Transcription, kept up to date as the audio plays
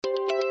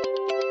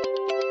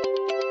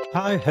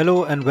Hi,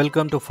 hello, and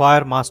welcome to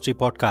Fire Mastery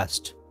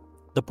Podcast,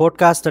 the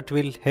podcast that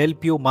will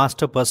help you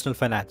master personal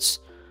finance.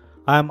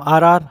 I am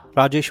RR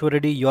Rajeshwar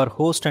Reddy, your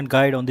host and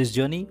guide on this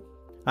journey.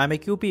 I am a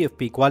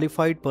QPFP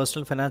qualified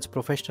personal finance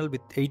professional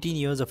with 18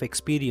 years of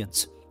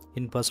experience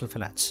in personal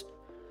finance.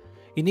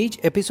 In each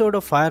episode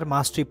of Fire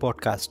Mastery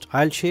Podcast,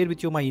 I'll share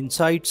with you my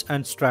insights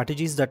and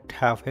strategies that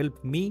have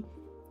helped me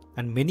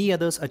and many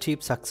others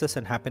achieve success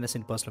and happiness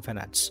in personal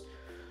finance.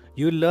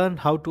 You will learn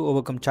how to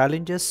overcome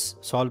challenges,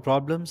 solve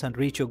problems, and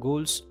reach your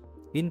goals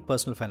in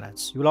personal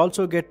finance. You will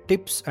also get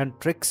tips and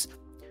tricks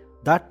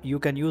that you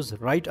can use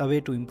right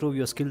away to improve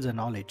your skills and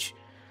knowledge.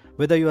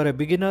 Whether you are a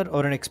beginner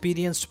or an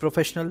experienced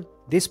professional,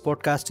 this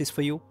podcast is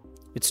for you.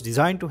 It's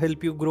designed to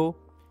help you grow,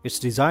 it's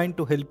designed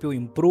to help you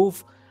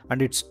improve,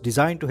 and it's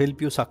designed to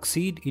help you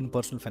succeed in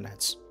personal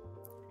finance.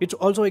 It's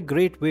also a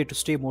great way to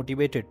stay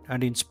motivated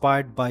and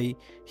inspired by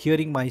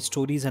hearing my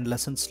stories and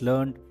lessons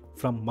learned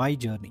from my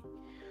journey.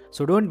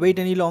 So don't wait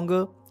any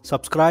longer.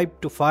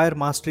 Subscribe to Fire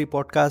Mastery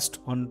Podcast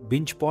on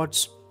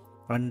BingePods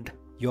and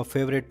your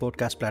favorite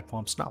podcast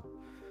platforms now.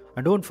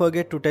 And don't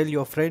forget to tell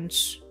your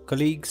friends,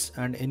 colleagues,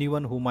 and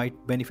anyone who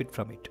might benefit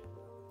from it.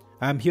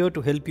 I am here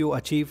to help you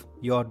achieve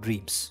your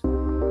dreams.